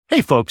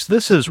Hey, folks,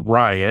 this is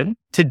Ryan.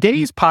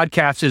 Today's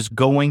podcast is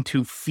going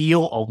to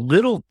feel a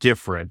little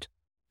different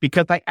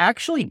because I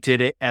actually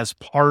did it as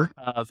part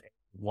of a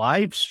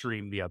live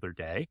stream the other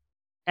day.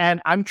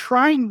 And I'm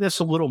trying this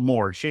a little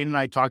more. Shane and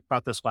I talked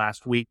about this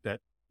last week that,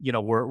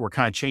 we're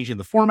kind of changing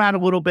the format a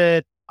little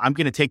bit. I'm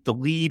going to take the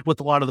lead with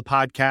a lot of the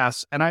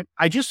podcasts. And I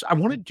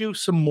want to do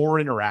some more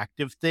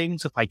interactive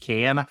things if I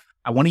can.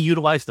 I want to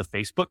utilize the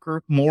Facebook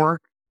group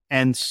more.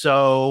 And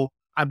so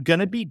I'm going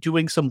to be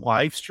doing some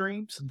live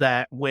streams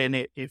that when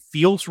it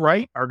feels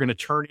right are going to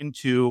turn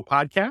into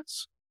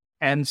podcasts.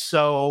 And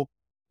so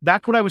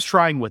that's what I was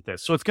trying with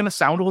this. So it's going to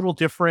sound a little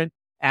different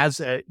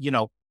as,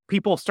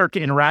 people start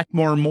to interact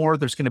more and more.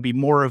 There's going to be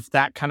more of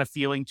that kind of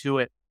feeling to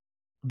it.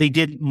 They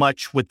didn't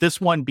much with this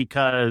one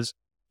because,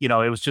 it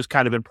was just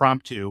kind of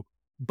impromptu,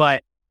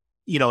 but,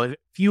 it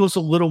feels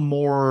a little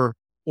more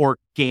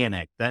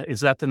organic. Is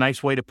that the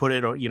nice way to put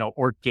it? Or,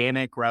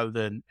 organic rather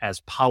than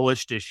as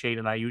polished as Shane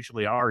and I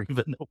usually are,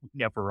 even though we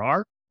never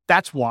are.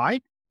 That's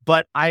why.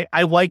 But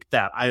I like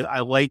that.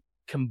 I like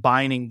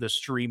combining the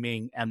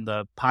streaming and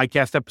the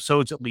podcast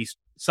episodes, at least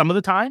some of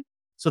the time.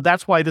 So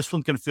that's why this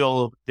one's going to feel a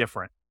little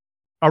different.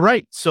 All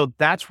right. So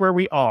that's where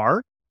we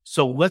are.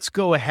 So let's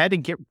go ahead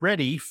and get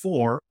ready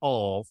for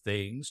All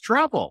Things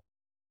Travel.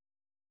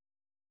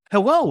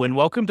 Hello, and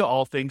welcome to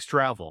All Things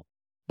Travel.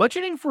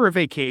 Budgeting for a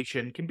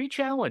vacation can be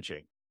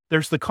challenging.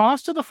 There's the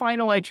cost of the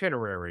final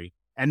itinerary,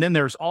 and then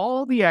there's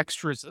all the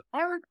extras that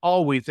aren't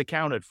always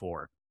accounted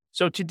for.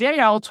 So today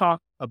I'll talk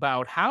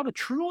about how to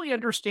truly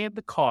understand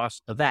the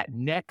cost of that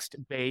next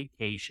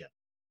vacation.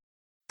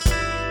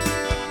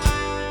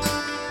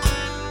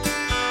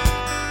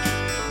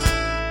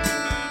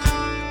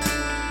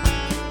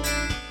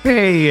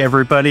 Hey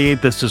everybody,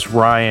 this is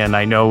Ryan.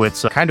 I know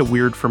it's kind of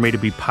weird for me to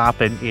be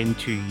popping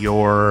into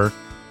your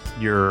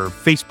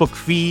Facebook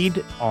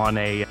feed on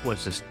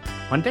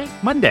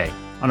Monday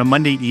on a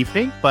Monday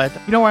evening, but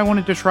I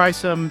wanted to try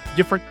some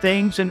different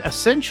things. And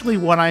essentially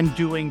what I'm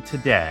doing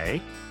today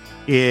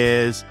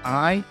is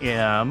I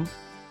am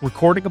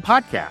recording a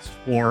podcast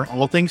for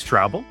All Things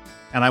Travel,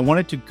 and I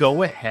wanted to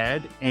go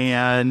ahead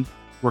and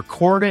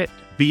record it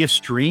via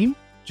stream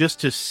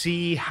just to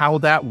see how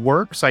that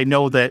works. I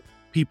know that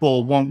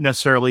people won't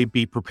necessarily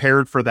be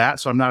prepared for that,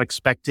 so I'm not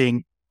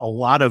expecting a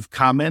lot of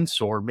comments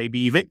or maybe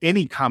even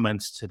any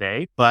comments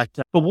today, but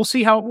we'll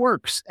see how it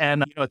works.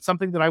 And it's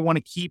something that I want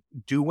to keep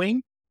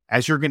doing.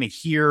 As you're going to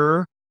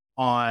hear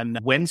on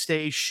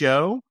Wednesday's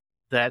show,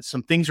 that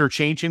some things are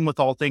changing with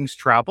All Things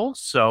Travel.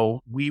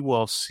 So we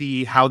will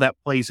see how that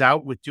plays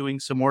out with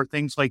doing some more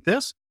things like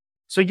this.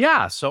 So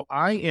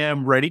I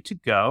am ready to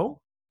go.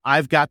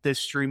 I've got this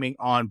streaming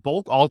on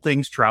both All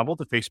Things Travel,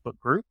 the Facebook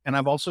group, and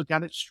I've also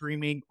got it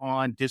streaming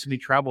on Disney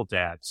Travel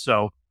Dad.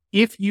 So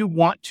if you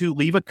want to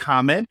leave a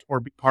comment or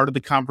be part of the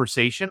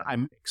conversation,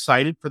 I'm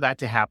excited for that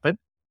to happen.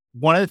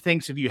 One of the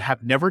things, if you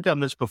have never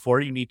done this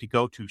before, you need to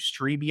go to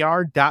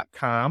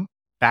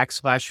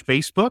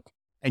StreamYard.com/Facebook,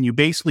 and you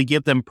basically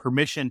give them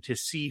permission to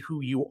see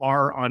who you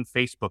are on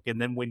Facebook.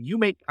 And then when you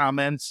make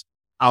comments,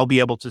 I'll be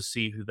able to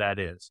see who that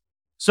is.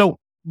 So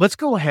let's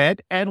go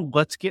ahead and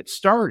let's get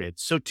started.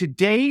 So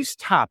today's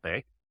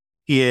topic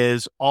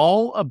is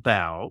all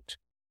about,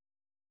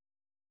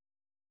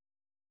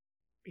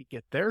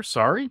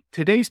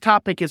 Today's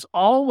topic is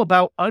all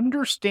about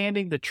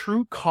understanding the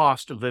true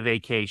cost of a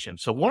vacation.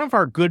 So one of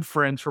our good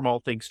friends from All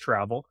Things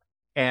Travel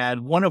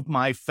and one of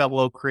my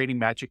fellow Creating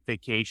Magic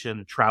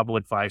Vacation travel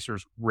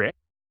advisors, Rick.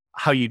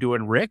 How you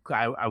doing, Rick?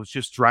 I was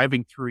just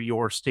driving through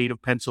your state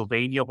of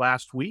Pennsylvania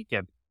last week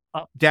and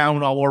up,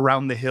 down, all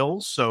around the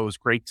hills. So it was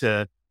great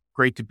to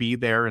be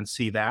there and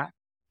see that.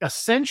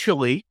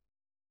 Essentially,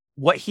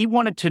 what he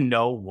wanted to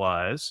know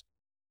was,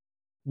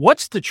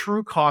 what's the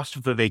true cost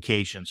of a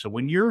vacation? So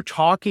when you're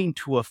talking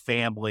to a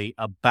family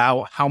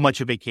about how much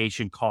a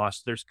vacation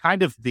costs, there's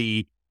kind of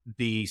the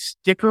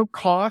sticker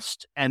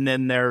cost, and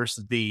then there's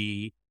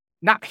it's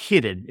not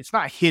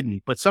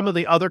hidden, but some of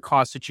the other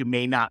costs that you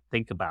may not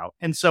think about.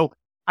 And so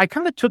I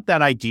kind of took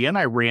that idea and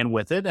I ran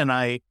with it, and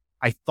I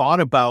thought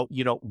about,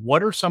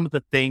 what are some of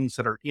the things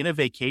that are in a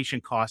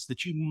vacation cost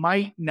that you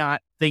might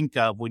not think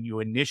of when you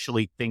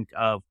initially think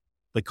of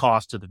the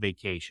cost of the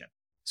vacation.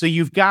 So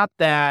you've got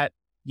that,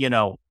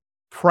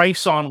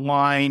 price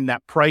online,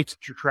 that price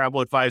that your travel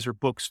advisor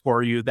books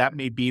for you. That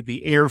may be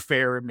the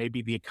airfare, it may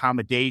be the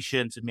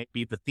accommodations, it may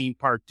be the theme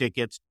park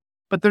tickets,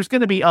 but there's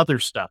going to be other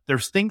stuff.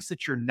 There's things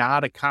that you're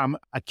not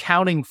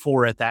accounting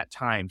for at that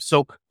time.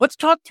 So let's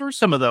talk through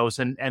some of those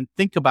and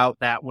think about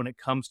that when it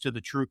comes to the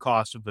true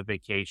cost of the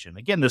vacation.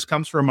 Again, this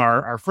comes from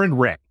our friend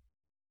Rick.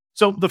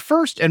 So the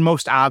first and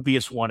most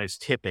obvious one is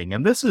tipping.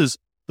 And this is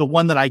the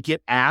one that I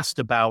get asked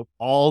about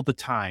all the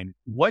time.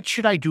 What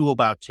should I do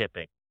about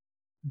tipping?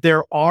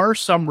 There are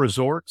some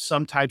resorts,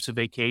 some types of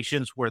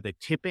vacations where the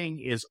tipping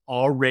is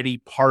already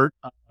part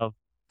of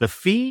the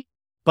fee,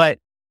 but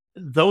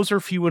those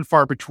are few and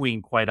far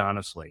between, quite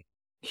honestly.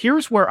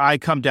 Here's where I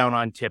come down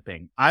on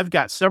tipping. I've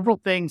got several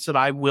things that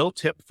I will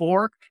tip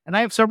for, and I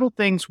have several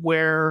things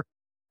where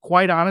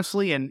quite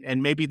honestly,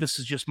 and maybe this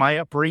is just my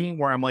upbringing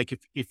where I'm like,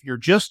 if you're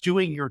just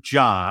doing your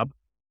job,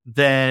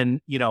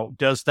 then,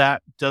 does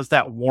that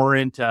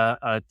warrant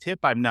a tip?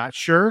 I'm not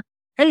sure.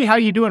 Hey, how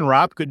you doing,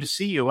 Rob? Good to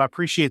see you. I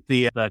appreciate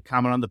the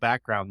comment on the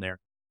background there.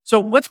 So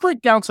let's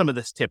break down some of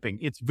this tipping.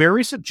 It's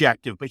very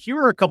subjective, but here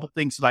are a couple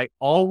things that I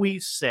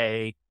always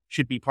say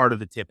should be part of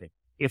the tipping.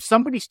 If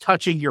somebody's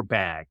touching your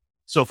bag,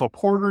 so if a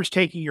porter's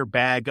taking your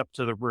bag up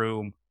to the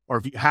room, or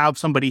if you have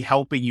somebody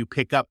helping you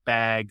pick up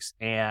bags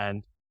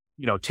and,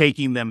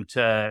 taking them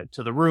to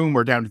the room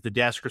or down to the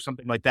desk or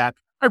something like that,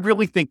 I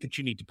really think that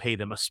you need to pay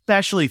them,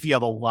 especially if you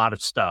have a lot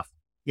of stuff.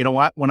 You know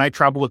what? When I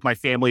travel with my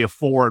family of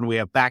four and we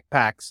have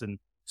backpacks and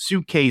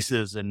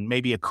suitcases and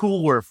maybe a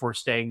cooler if we're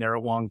staying there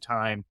a long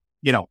time,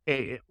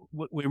 we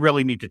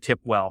really need to tip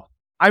well.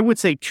 I would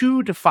say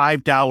 $2 to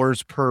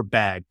 $5 per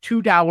bag.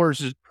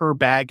 $2 per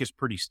bag is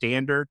pretty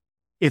standard.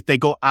 If they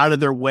go out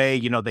of their way,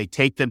 they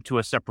take them to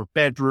a separate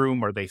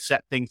bedroom or they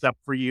set things up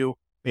for you,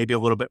 maybe a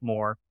little bit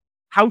more.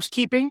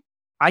 Housekeeping,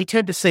 I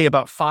tend to say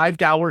about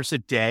 $5 a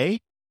day.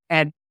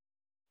 And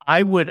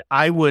I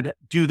would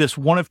do this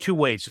one of two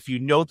ways. If you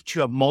know that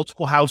you have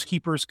multiple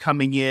housekeepers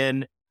coming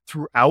in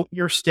throughout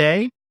your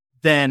stay,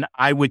 then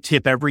I would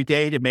tip every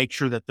day to make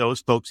sure that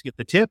those folks get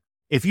the tip.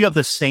 If you have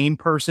the same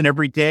person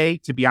every day,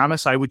 to be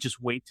honest, I would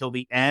just wait till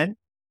the end.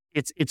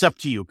 It's up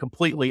to you,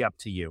 completely up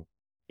to you.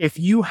 If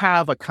you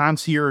have a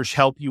concierge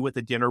help you with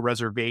a dinner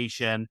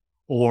reservation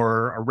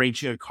or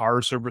arranging a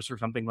car service or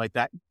something like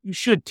that, you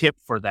should tip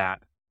for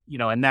that,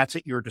 and that's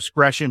at your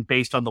discretion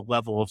based on the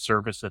level of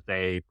service that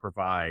they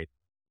provide.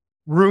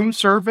 Room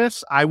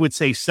service, I would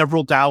say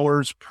several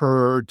dollars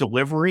per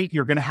delivery.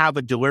 You're going to have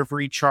a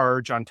delivery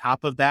charge on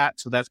top of that.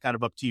 So that's kind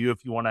of up to you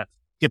if you want to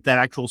tip that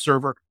actual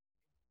server.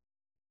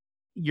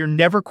 You're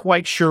never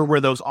quite sure where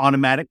those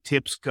automatic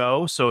tips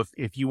go. So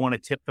if you want to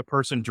tip the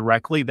person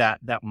directly, that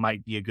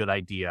might be a good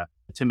idea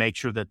to make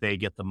sure that they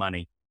get the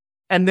money.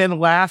 And then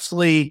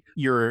lastly,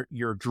 your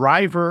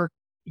driver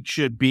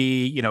should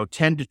be,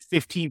 10 to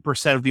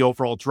 15% of the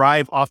overall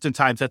drive.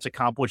 Oftentimes that's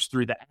accomplished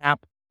through the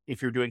app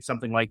if you're doing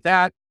something like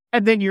that.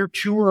 And then your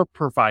tour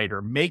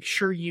provider, make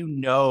sure you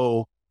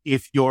know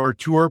if your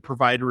tour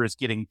provider is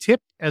getting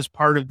tipped as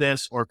part of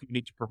this or if you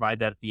need to provide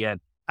that at the end.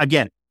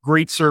 Again,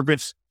 great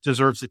service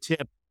deserves a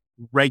tip.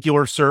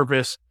 Regular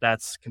service,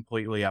 that's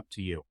completely up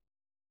to you.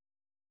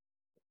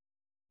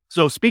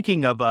 So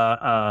speaking of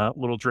a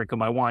little drink of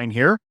my wine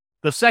here,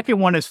 the second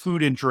one is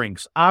food and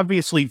drinks.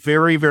 Obviously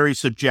very, very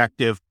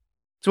subjective.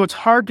 So it's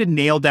hard to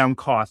nail down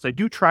costs. I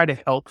do try to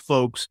help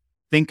folks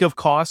think of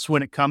costs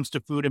when it comes to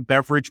food and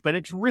beverage, but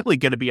it's really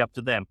going to be up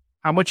to them.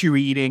 How much you're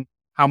eating,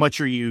 how much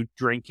are you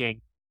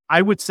drinking?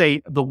 I would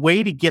say the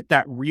way to get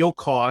that real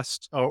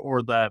cost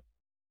or the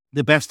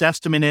best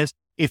estimate is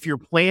if you're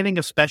planning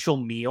a special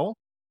meal,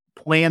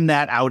 plan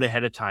that out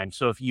ahead of time.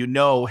 So if you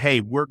know, hey,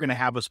 we're going to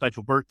have a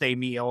special birthday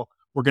meal,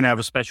 we're going to have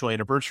a special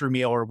anniversary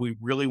meal, or we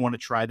really want to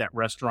try that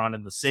restaurant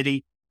in the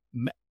city,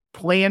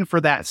 plan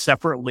for that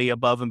separately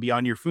above and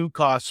beyond your food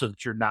costs so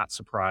that you're not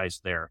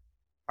surprised there.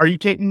 Are you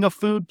taking a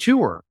food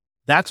tour?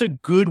 That's a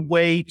good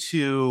way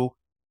to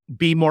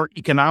be more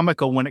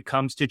economical when it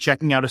comes to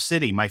checking out a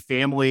city. My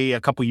family, a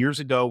couple years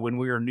ago when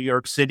we were in New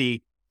York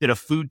City, did a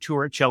food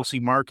tour at Chelsea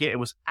Market. It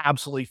was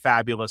absolutely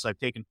fabulous. I've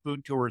taken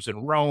food tours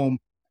in Rome,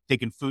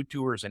 taken food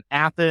tours in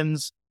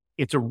Athens.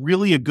 It's a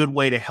good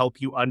way to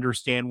help you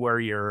understand where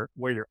you're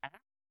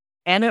at.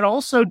 And it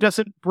also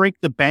doesn't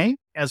break the bank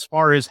as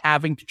far as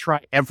having to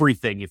try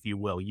everything, if you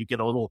will. You get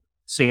a little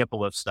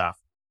sample of stuff.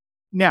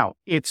 Now,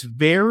 it's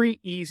very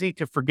easy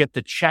to forget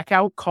the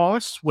checkout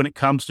costs when it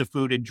comes to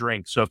food and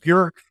drink. So if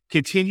you're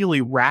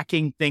continually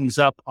racking things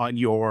up on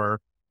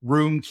your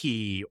room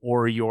key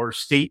or your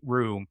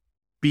stateroom,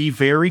 be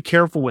very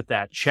careful with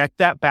that. Check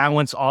that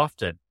balance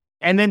often.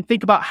 And then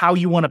think about how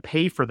you want to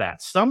pay for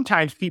that.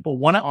 Sometimes people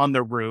want it on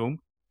their room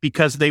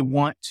because they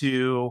want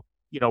to,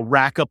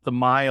 rack up the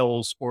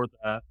miles or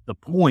the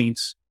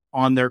points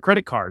on their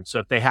credit card.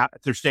 So if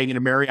they're staying in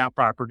a Marriott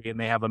property and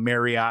they have a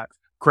Marriott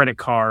credit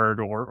card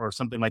or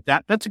something like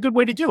that, that's a good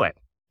way to do it.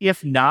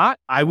 If not,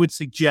 I would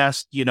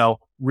suggest,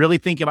 really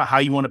thinking about how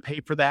you want to pay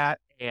for that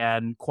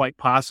and quite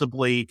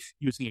possibly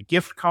using a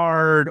gift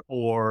card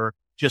or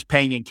just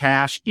paying in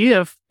cash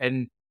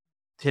and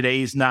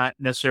today's not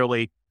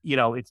necessarily,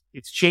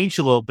 it's changed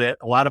a little bit.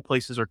 A lot of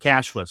places are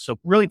cashless. So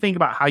really think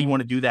about how you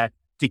want to do that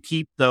to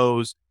keep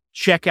those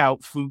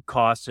checkout food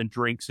costs and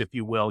drinks, if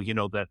you will,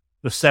 the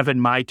 7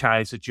 Mai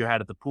Tais that you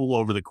had at the pool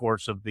over the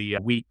course of the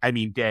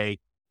day,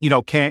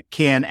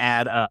 can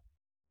add up.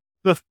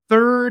 The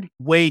third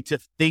way to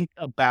think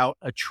about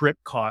a trip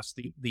cost,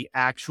 the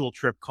actual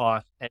trip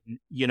cost, and,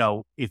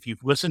 if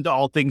you've listened to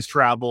All Things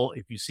Travel,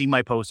 if you see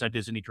my post on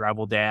Disney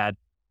Travel Dad,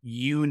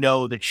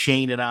 that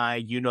Shane and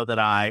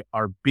I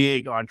are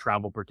big on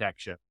travel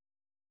protection.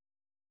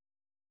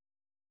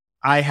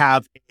 I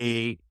have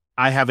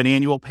an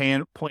annual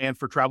plan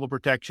for travel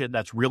protection.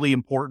 That's really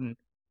important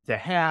to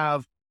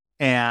have.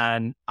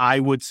 And I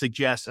would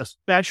suggest,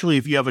 especially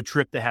if you have a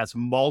trip that has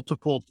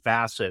multiple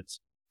facets,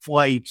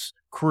 flights,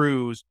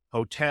 cruise,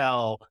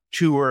 hotel,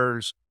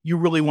 tours, you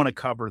really want to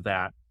cover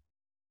that.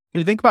 When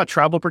you think about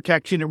travel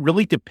protection, it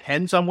really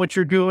depends on what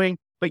you're doing,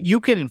 but you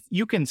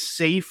can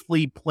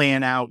safely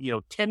plan out,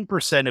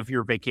 10% of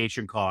your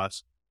vacation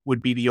costs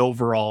would be the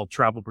overall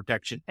travel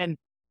protection. And,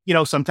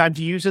 sometimes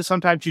you use it,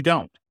 sometimes you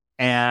don't.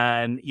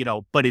 And,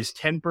 but is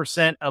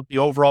 10% of the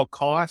overall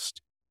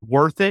cost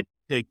worth it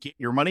to get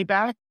your money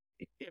back?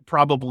 It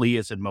probably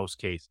is in most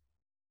cases.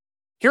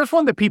 Here's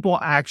one that people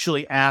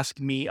actually ask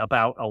me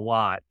about a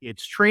lot.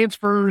 It's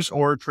transfers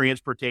or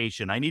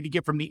transportation. I need to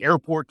get from the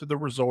airport to the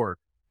resort.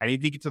 I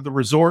need to get to the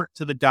resort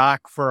to the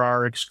dock for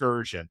our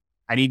excursion.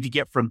 I need to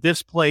get from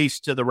this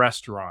place to the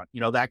restaurant,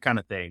 that kind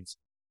of things.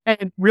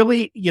 And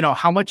really,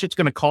 how much it's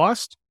going to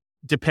cost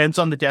depends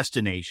on the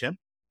destination.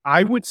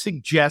 I would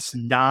suggest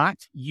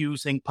not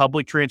using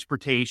public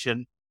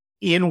transportation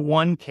in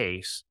one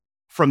case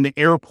from the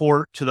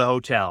airport to the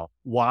hotel.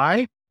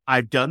 Why?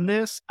 I've done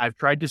this. I've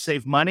tried to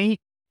save money.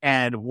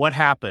 And what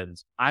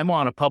happens? I'm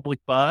on a public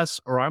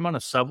bus or I'm on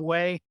a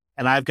subway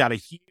and I've got a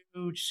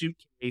huge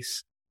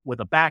suitcase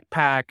with a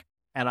backpack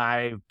and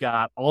I've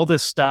got all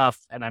this stuff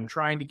and I'm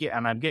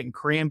getting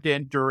crammed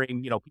in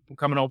during, people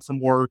coming home from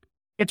work.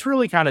 It's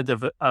really kind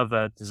of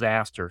a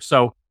disaster.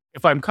 So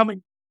if I'm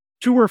coming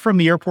to or from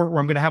the airport where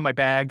I'm going to have my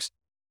bags,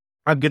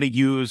 I'm going to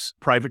use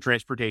private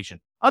transportation.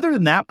 Other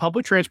than that,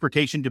 public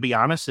transportation, to be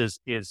honest,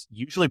 is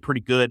usually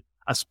pretty good,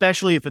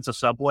 especially if it's a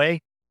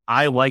subway.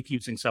 I like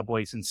using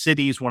subways in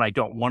cities when I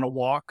don't want to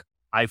walk.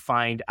 I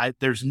find I've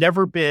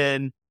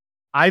been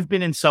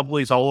in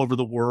subways all over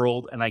the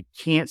world, and I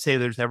can't say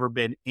there's ever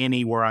been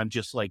any where I'm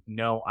just like,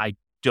 no, I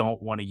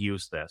don't want to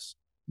use this.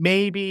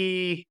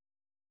 Maybe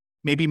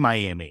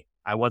Miami.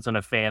 I wasn't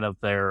a fan of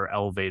their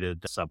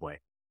elevated subway.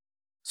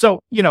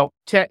 So,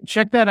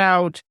 check that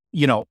out.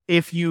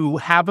 If you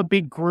have a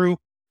big group,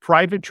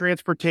 private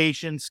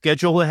transportation,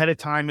 schedule ahead of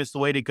time is the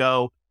way to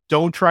go.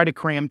 Don't try to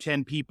cram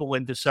 10 people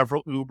into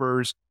several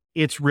Ubers.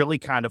 It's really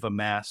kind of a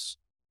mess.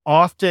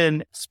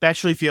 Often,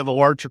 especially if you have a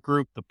larger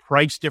group, the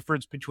price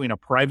difference between a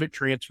private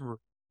transfer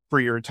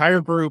for your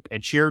entire group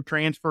and shared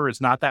transfer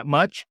is not that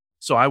much.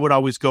 So I would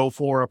always go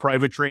for a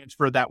private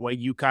transfer. That way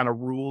you kind of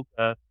rule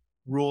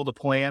the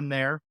plan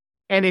there.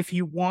 And if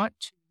you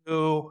want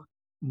to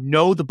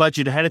know the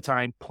budget ahead of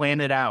time,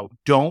 plan it out.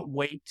 Don't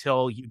wait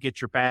till you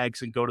get your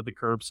bags and go to the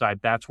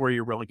curbside. That's where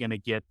you're really going to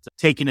get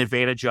taken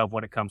advantage of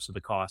when it comes to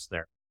the cost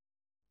there.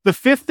 The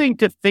fifth thing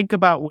to think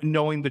about when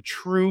knowing the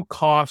true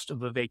cost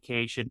of a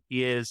vacation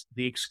is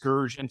the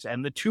excursions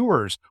and the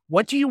tours.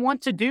 What do you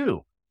want to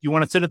do? You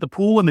want to sit at the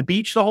pool and the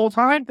beach the whole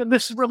time? Then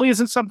this really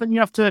isn't something you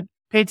have to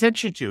pay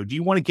attention to. Do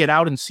you want to get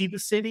out and see the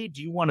city?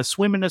 Do you want to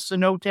swim in a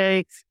cenote?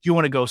 Do you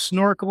want to go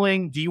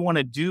snorkeling? Do you want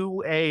to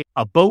do a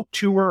boat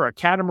tour, a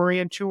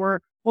catamaran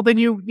tour? Well, then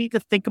you need to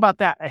think about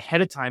that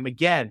ahead of time.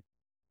 Again,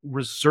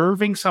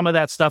 reserving some of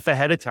that stuff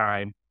ahead of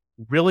time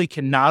really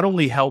can not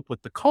only help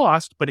with the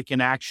cost, but it can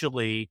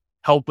actually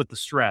help with the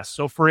stress.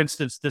 So for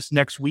instance, this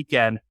next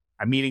weekend,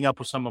 I'm meeting up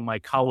with some of my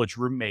college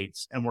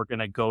roommates and we're going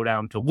to go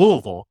down to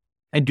Louisville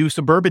and do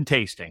some bourbon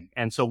tasting.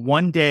 And so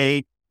one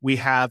day we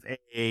have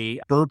a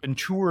bourbon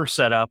tour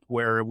set up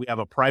where we have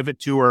a private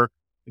tour.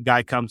 The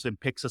guy comes and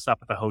picks us up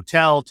at the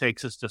hotel,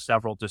 takes us to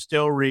several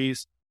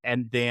distilleries,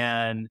 and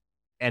then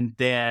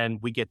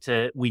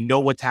we know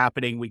what's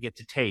happening. We get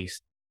to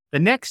taste. The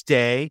next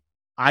day,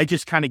 I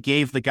just kind of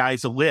gave the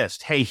guys a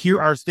list. Hey,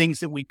 here are things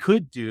that we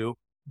could do,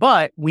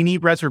 but we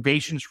need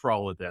reservations for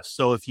all of this.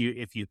 So if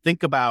you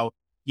think about,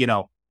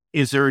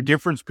 is there a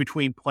difference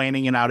between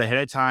planning it out ahead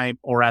of time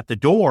or at the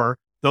door?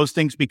 Those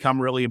things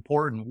become really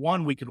important.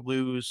 One, we could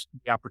lose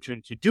the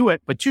opportunity to do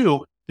it, but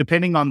two,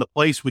 depending on the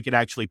place, we could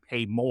actually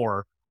pay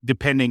more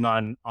depending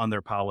on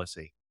their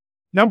policy.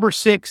 Number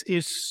 6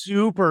 is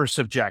super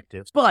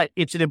subjective, but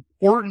it's an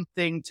important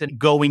thing to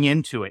going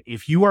into it.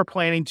 If you are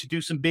planning to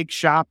do some big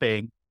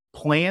shopping,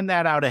 plan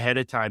that out ahead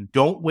of time.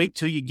 Don't wait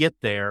till you get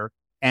there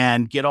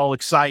and get all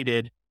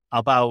excited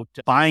about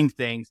buying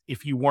things.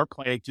 If you weren't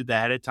planning to do that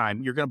ahead of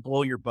time, you're going to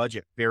blow your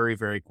budget very,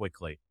 very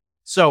quickly.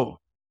 So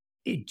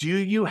do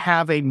you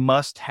have a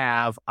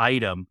must-have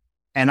item?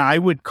 And I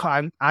would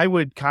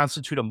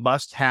constitute a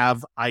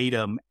must-have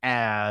item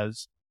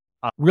as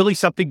really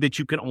something that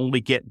you can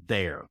only get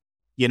there.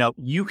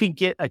 You can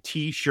get a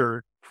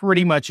t-shirt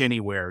pretty much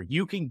anywhere.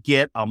 You can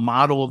get a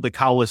model of the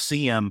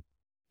Colosseum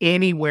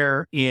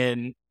anywhere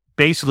in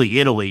basically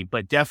Italy,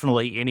 but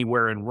definitely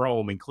anywhere in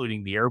Rome,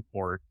 including the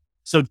airport.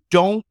 So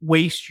don't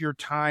waste your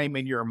time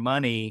and your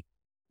money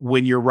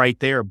when you're right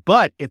there.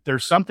 But if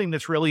there's something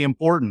that's really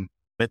important,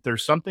 if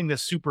there's something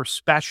that's super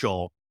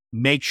special,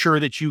 make sure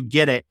that you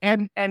get it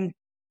and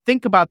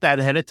think about that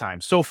ahead of time.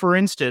 So for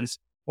instance,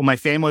 when my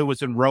family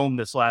was in Rome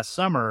this last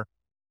summer,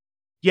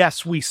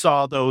 yes, we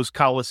saw those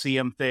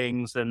Colosseum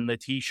things and the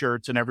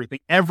t-shirts and everything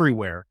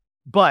everywhere.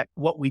 But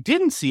what we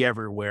didn't see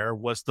everywhere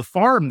was the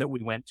farm that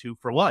we went to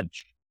for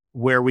lunch,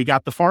 where we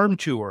got the farm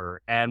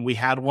tour and we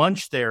had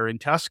lunch there in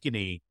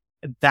Tuscany.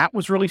 That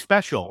was really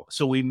special.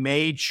 So we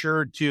made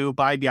sure to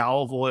buy the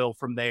olive oil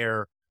from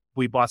there.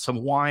 We bought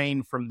some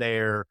wine from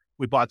there.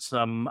 We bought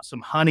some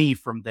honey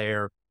from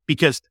there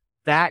because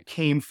that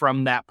came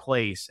from that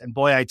place. And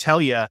boy, I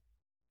tell you,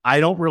 I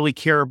don't really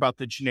care about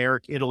the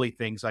generic Italy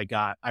things I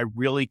got. I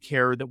really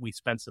care that we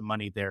spent some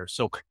money there.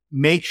 So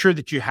make sure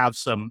that you have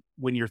some,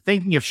 when you're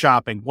thinking of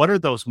shopping, what are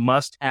those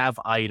must-have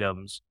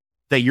items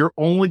that you're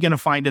only going to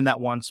find in that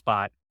one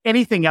spot?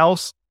 Anything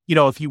else,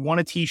 if you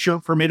want a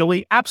t-shirt from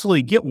Italy,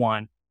 absolutely get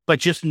one, but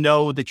just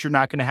know that you're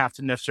not going to have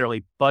to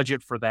necessarily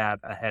budget for that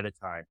ahead of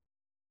time.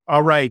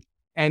 All right.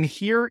 And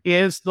here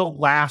is the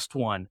last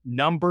one,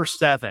 number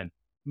 7.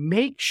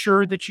 Make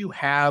sure that you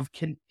have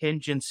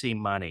contingency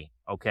money.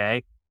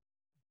 Okay.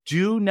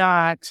 Do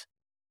not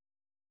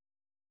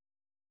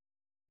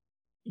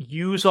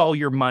use all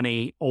your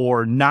money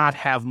or not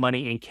have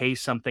money in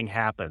case something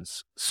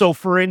happens. So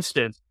for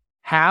instance,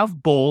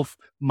 have both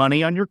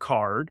money on your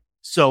card.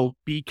 So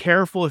be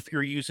careful if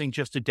you're using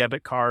just a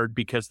debit card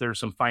because there's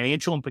some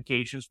financial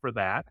implications for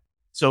that.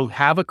 So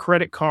have a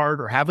credit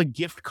card or have a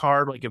gift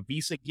card, like a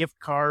Visa gift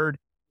card.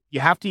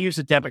 You have to use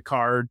a debit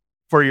card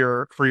for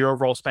your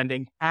overall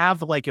spending.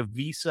 Have like a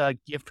Visa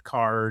gift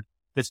card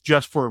that's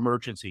just for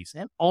emergencies,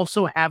 and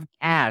also have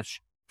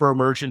cash for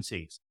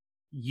emergencies.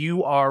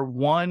 You are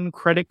one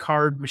credit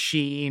card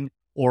machine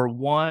or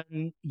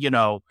one,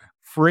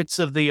 Fritz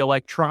of the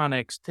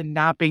electronics to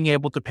not being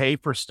able to pay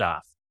for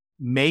stuff.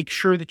 Make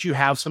sure that you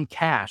have some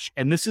cash.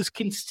 And this is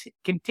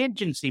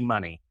contingency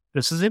money.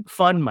 This isn't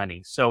fun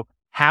money. So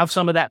have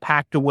some of that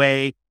packed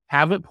away,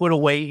 have it put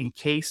away in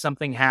case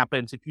something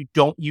happens. If you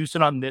don't use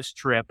it on this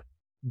trip,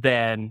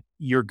 then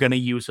you're going to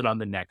use it on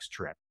the next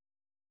trip.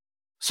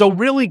 So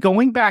really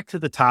going back to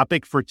the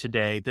topic for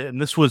today,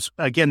 and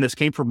this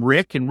came from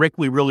Rick, and Rick,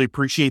 we really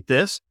appreciate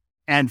this.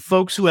 And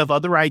folks who have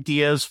other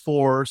ideas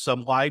for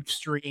some live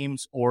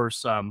streams or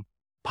some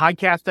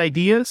podcast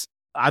ideas,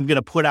 I'm going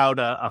to put out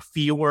a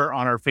feeler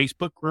on our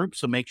Facebook group.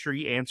 So make sure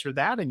you answer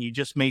that, and you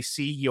just may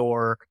see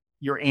your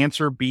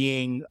answer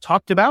being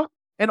talked about.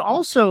 And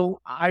also,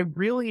 I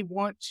really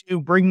want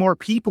to bring more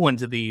people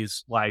into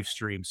these live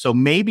streams. So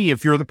maybe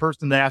if you're the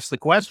person that asked the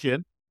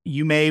question,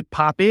 you may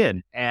pop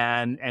in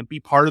and be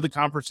part of the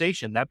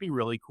conversation. That'd be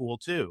really cool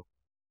too.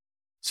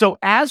 So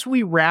as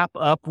we wrap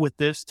up with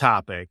this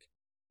topic,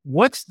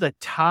 what's the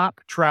top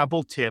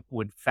travel tip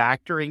when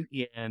factoring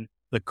in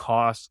the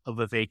cost of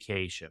a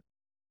vacation?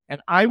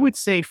 And I would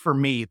say for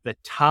me, the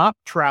top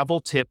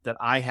travel tip that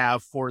I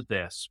have for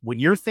this, when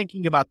you're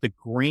thinking about the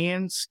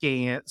grand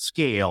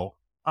scale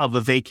of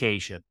a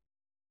vacation,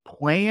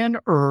 plan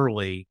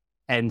early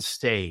and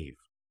save.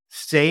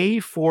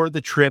 Save for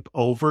the trip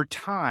over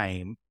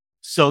time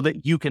so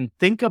that you can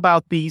think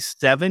about these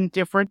 7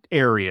 different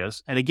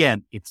areas. And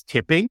again, it's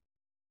tipping,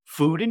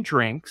 food and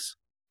drinks,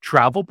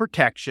 travel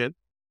protection,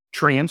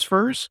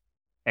 transfers,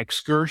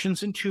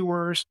 excursions and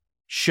tours,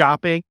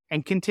 shopping,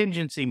 and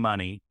contingency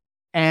money.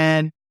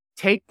 And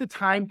take the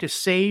time to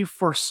save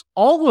for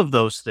all of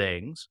those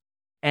things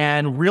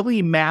and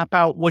really map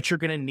out what you're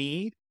going to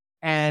need.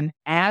 And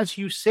as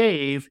you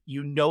save,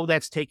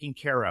 that's taken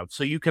care of.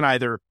 So you can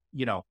either,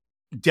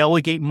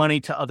 delegate money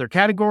to other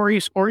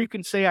categories, or you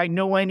can say, I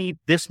know I need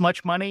this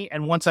much money.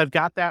 And once I've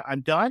got that,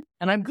 I'm done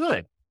and I'm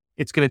good.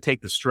 It's going to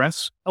take the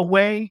stress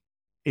away.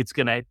 It's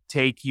going to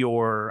take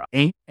your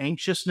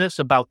anxiousness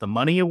about the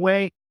money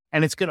away.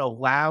 And it's going to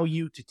allow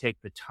you to take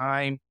the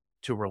time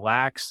to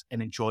relax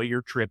and enjoy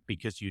your trip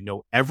because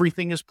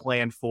everything is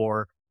planned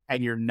for,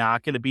 and you're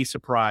not going to be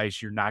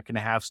surprised. You're not going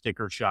to have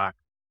sticker shock.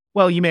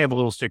 Well, you may have a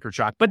little sticker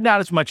shock, but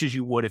not as much as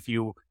you would if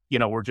you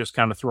were just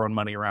kind of throwing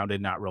money around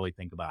and not really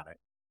think about it.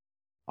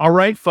 All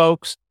right,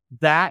 folks,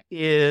 that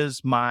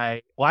is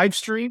my live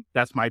stream.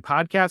 That's my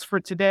podcast for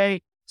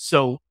today.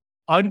 So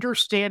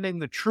understanding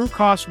the true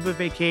cost of a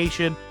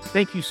vacation.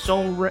 Thank you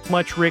so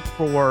much, Rick,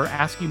 for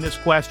asking this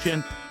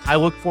question. I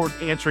look forward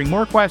to answering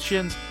more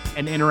questions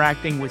and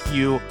interacting with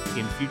you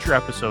in future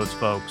episodes,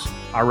 folks.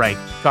 All right.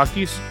 Talk to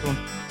you soon.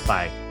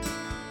 Bye.